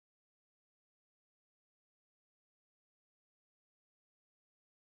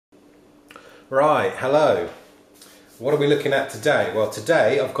Right, hello. What are we looking at today? Well,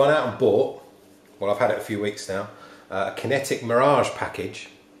 today I've gone out and bought, well, I've had it a few weeks now, a Kinetic Mirage package.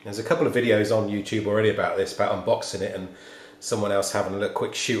 There's a couple of videos on YouTube already about this, about unboxing it and someone else having a little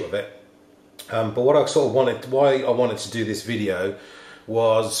quick shoot of it. But what I sort of wanted, why I wanted to do this video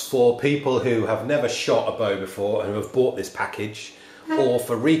was for people who have never shot a bow before and who have bought this package, or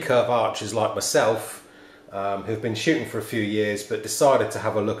for recurve archers like myself, who've been shooting for a few years but decided to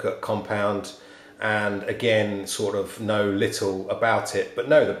have a look at compound and again sort of know little about it but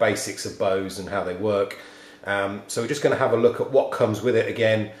know the basics of bows and how they work. So we're just going to have a look at what comes with it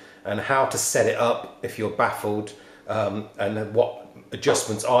again and how to set it up if you're baffled, and what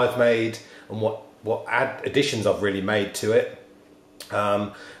adjustments I've made and what additions I've really made to it,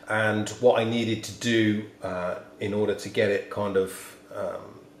 and what I needed to do in order to get it kind of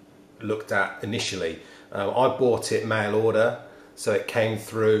looked at initially. I bought it mail order, so it came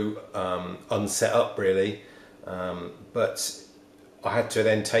through unset up really, but I had to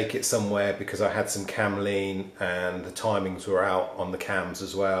then take it somewhere because I had some cam lean and the timings were out on the cams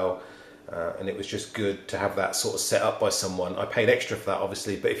as well, and it was just good to have that sort of set up by someone. I paid extra for that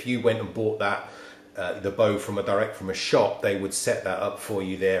obviously, but if you went and bought that the bow from a shop, they would set that up for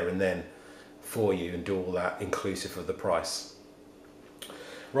you there and then for you and do all that inclusive of the price.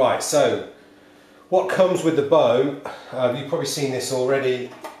 Right, so what comes with the bow, you've probably seen this already.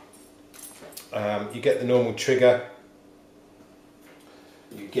 You get the normal trigger,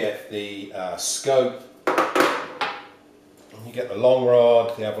 you get the scope, and you get the long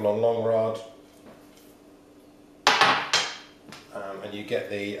rod, the Avalon long rod, and you get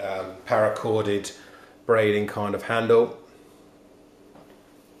the paracorded braiding kind of handle.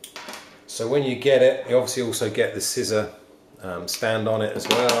 So when you get it, you obviously also get the scissor stand on it as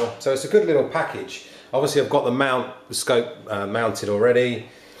well. So it's a good little package. Obviously I've got the scope mounted already.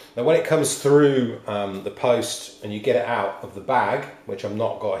 Now when it comes through the post and you get it out of the bag, which I've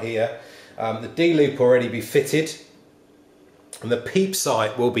not got here, the D-loop will already be fitted and the peep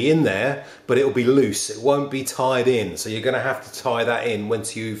sight will be in there, but it will be loose, it won't be tied in, so you're going to have to tie that in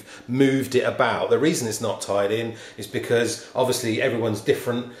once you've moved it about. The reason it's not tied in is because obviously everyone's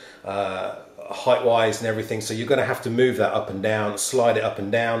different height wise and everything, so you're going to have to move that up and down, slide it up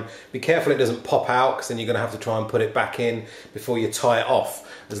and down. Be careful it doesn't pop out, because then you're going to have to try and put it back in before you tie it off.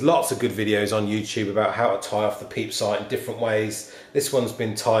 There's lots of good videos on YouTube about how to tie off the peep sight in different ways. This one's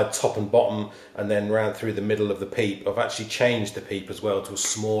been tied top and bottom and then round through the middle of the peep. I've actually changed the peep as well to a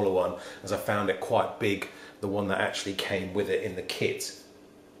smaller one, as I found it quite big, the one that actually came with it in the kit.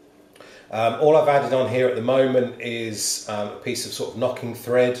 All I've added on here at the moment is a piece of sort of knocking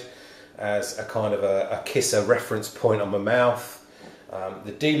thread as a kind of a kisser reference point on my mouth.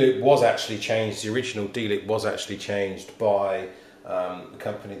 The D-loop was actually changed, the original D-loop was actually changed by the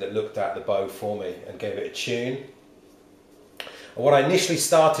company that looked at the bow for me and gave it a tune. And what I initially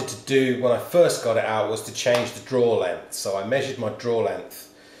started to do when I first got it out was to change the draw length. So I measured my draw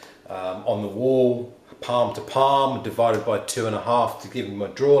length on the wall, palm to palm, divided by 2.5 to give me my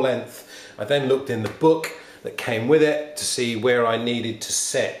draw length. I then looked in the book that came with it to see where I needed to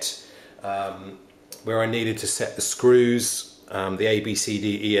set the screws, the A, B, C,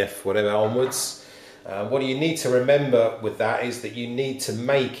 D, E, F, whatever onwards. What you need to remember with that is that you need to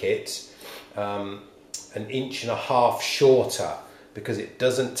make it 1.5 inches shorter, because it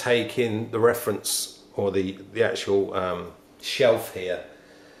doesn't take in the reference or the actual shelf here.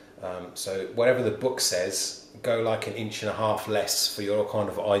 So whatever the book says, go like 1.5 inches less for your kind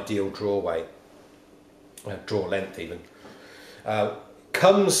of ideal draw weight, draw length even.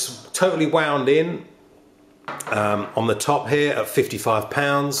 Comes totally wound in on the top here at 55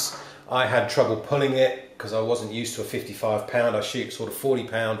 pounds. I had trouble pulling it because I wasn't used to a 55 pound. I shoot sort of 40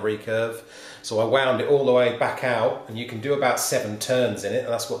 pound recurve. So I wound it all the way back out, and you can do about 7 turns in it,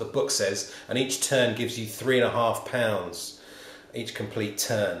 and that's what the book says. And each turn gives you 3.5 pounds, each complete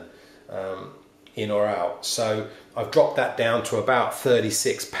turn, in or out. So I've dropped that down to about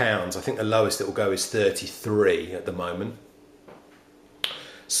 36 pounds. I think the lowest it will go is 33 at the moment.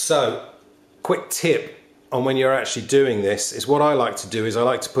 So, quick tip on when you're actually doing this is, what I like to do is I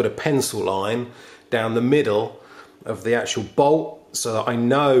like to put a pencil line down the middle of the actual bolt, so that I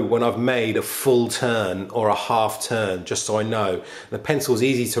know when I've made a full turn or a half turn, just so I know. The pencil's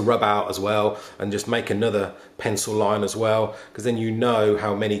easy to rub out as well, and just make another pencil line as well, because then you know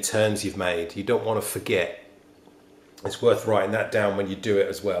how many turns you've made. You don't want to forget. It's worth writing that down when you do it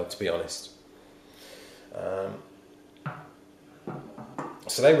as well, to be honest.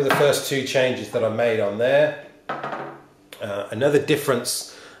 So they were the first 2 changes that I made on there. Another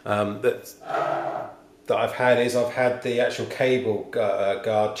difference that that I've had is I've had the actual cable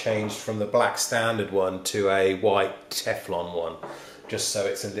guard changed from the black standard one to a white Teflon one, just so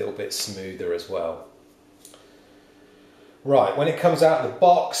it's a little bit smoother as well. Right, when it comes out of the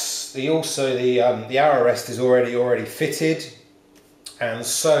box, the arrow rest is already fitted, and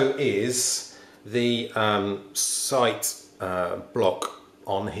so is the sight block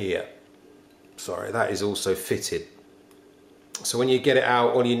on here. Sorry, that is also fitted. So when you get it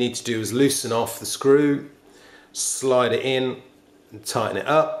out, all you need to do is loosen off the screw, slide it in and tighten it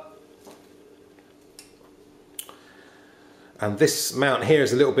up. And this mount here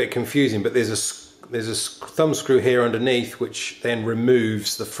is a little bit confusing, but there's a thumb screw here underneath which then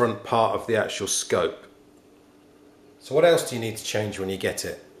removes the front part of the actual scope. So what else do you need to change when you get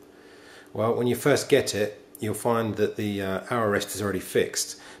it? Well, when you first get it, you'll find that the arrow rest is already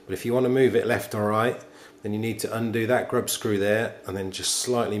fixed, but if you want to move it left or right, then you need to undo that grub screw there and then just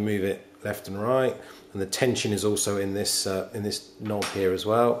slightly move it left and right, and the tension is also in this knob here as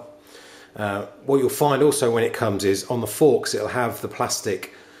well. What you'll find also when it comes is on the forks it'll have the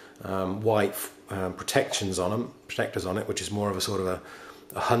plastic white protectors on it, which is more of a sort of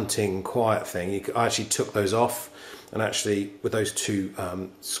a hunting quiet thing. I actually took those off, and actually with those two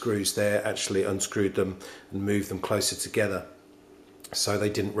screws there, actually unscrewed them and moved them closer together so they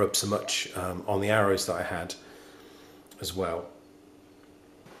didn't rub so much on the arrows that I had as well.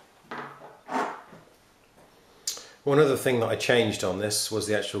 One other thing that I changed on this was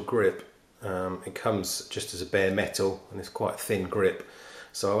the actual grip. It comes just as a bare metal and it's quite a thin grip.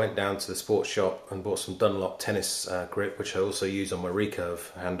 So I went down to the sports shop and bought some Dunlop tennis grip, which I also use on my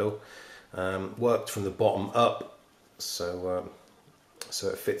recurve handle. Worked from the bottom up, so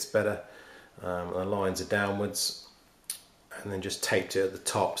it fits better. The lines are downwards, and then just taped it at the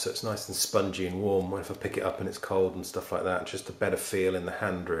top so it's nice and spongy and warm if I pick it up and it's cold and stuff like that. Just a better feel in the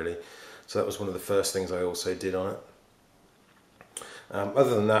hand, really. So that was one of the first things I also did on it.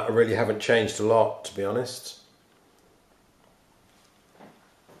 Other than that, I really haven't changed a lot, to be honest.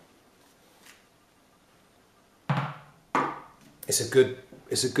 It's a good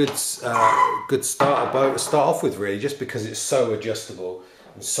starter boat to start off with, really, just because it's so adjustable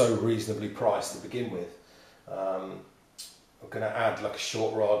and so reasonably priced to begin with. I'm going to add like a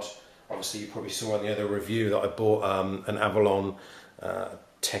short rod. Obviously you probably saw on the other review that I bought an Avalon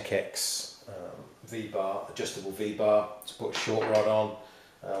TechX V-bar, adjustable V-bar to put a short rod on.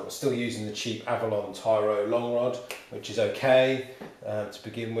 I'm still using the cheap Avalon Tyro long rod, which is okay to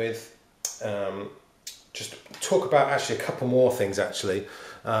begin with. Just talk about actually a couple more things actually.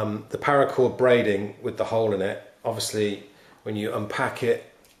 The paracord braiding with the hole in it, obviously when you unpack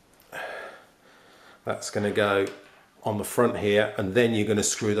it, that's going to go on the front here, and then you're going to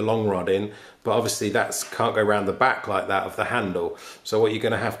screw the long rod in, but obviously that can't go around the back like that of the handle. So what you're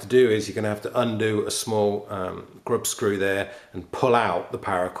going to have to do is you're going to have to undo a small grub screw there and pull out the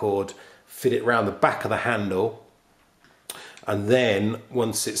paracord, fit it around the back of the handle, and then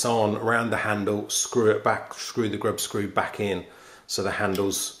once it's on around the handle, screw it back, screw the grub screw back in, so the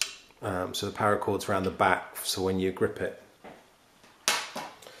handles, so the paracord's around the back, so when you grip it.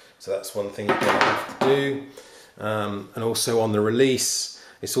 So that's one thing you're going to have to do. And also on the release,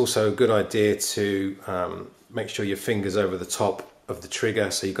 it's also a good idea to make sure your finger's over the top of the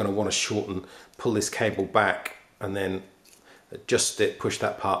trigger, so you're going to want to pull this cable back and then adjust it, push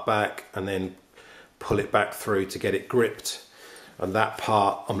that part back and then pull it back through to get it gripped. And that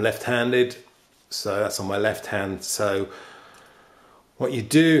part, I'm left-handed, so that's on my left hand. So what you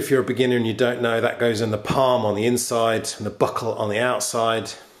do if you're a beginner and you don't know, that goes in the palm on the inside and the buckle on the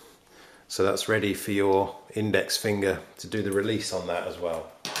outside. So that's ready for your index finger to do the release on that as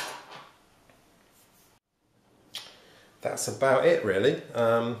well. That's about it, really.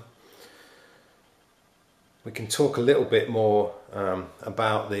 We can talk a little bit more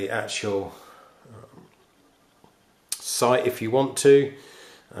about the actual sight if you want to.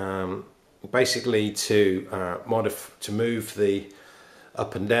 Basically, to move the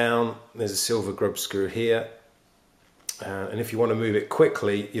up and down, there's a silver grub screw here. And if you want to move it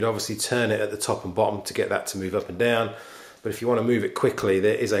quickly, you'd obviously turn it at the top and bottom to get that to move up and down. But if you want to move it quickly,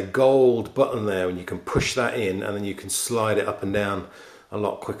 there is a gold button there and you can push that in and then you can slide it up and down a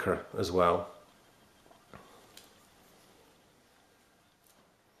lot quicker as well.